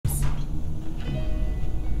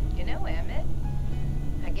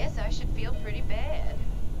bad.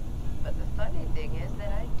 But the funny thing is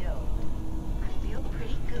that I don't. I feel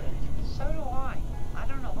pretty good. So do I. I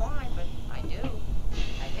don't know why, but I do.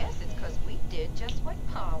 I guess it's 'cause we did just what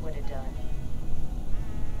Pa would have done.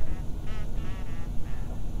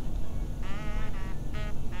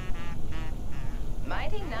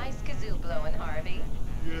 Mighty nice kazoo blowing, Harvey.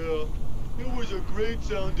 Yeah, it was a great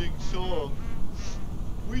sounding song.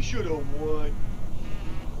 We should have won.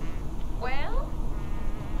 Well,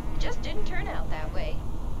 just didn't turn out that way.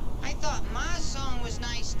 I thought my song was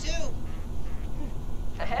nice too.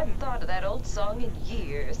 I hadn't thought of that old song in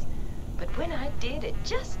years, but when I did, it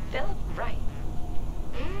just felt right.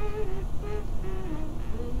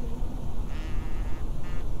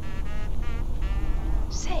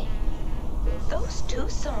 Say, those two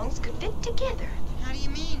songs could fit together. How do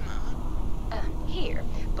you mean, Mama? Here,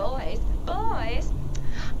 boys,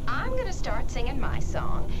 I'm gonna start singing my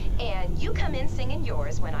song, and you come in singing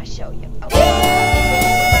yours when I show you. Okay?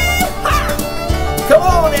 Come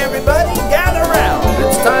on, everybody, gather round.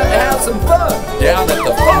 It's time to have some fun down at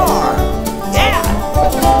the farm. Yeah!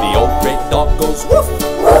 The old gray dog goes woof,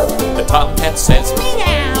 woof. The tomcat says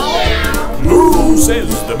meow. Moo, says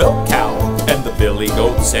the milk cow, and the billy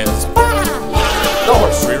goat says bah. The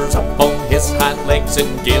horse rears up on his hind legs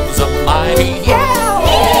and gives a mighty yowl.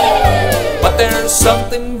 But there's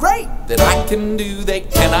something great that I can do they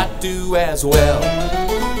cannot do as well.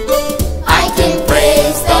 I can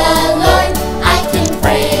praise the Lord. I can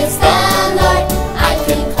praise the Lord. I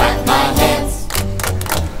can clap my hands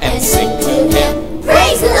And sing to him,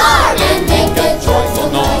 praise the Lord, and make a joyful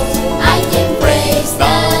noise. I can praise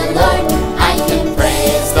the Lord. I can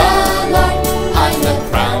praise the Lord. I'm the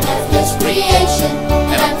crown of His creation,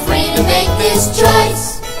 and I'm free to make this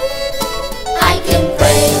choice. I can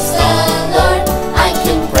praise the Lord. I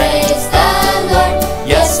can praise the Lord.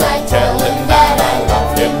 Yes, I tell him that I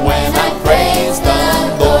love him when I praise the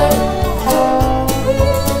Lord.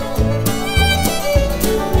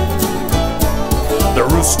 The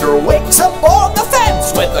rooster wakes up on the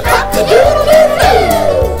fence with a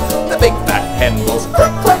cock-a-doodle-doo-doo. The big fat hen goes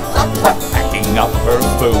quack, quack, quack, quack, packing up her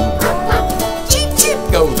food. Cheep, cheep,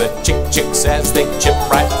 go the chicks as they chip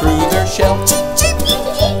right through their shell. Cheep, cheep.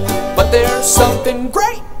 But there's something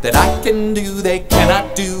great that I can do they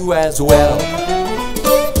cannot do as well.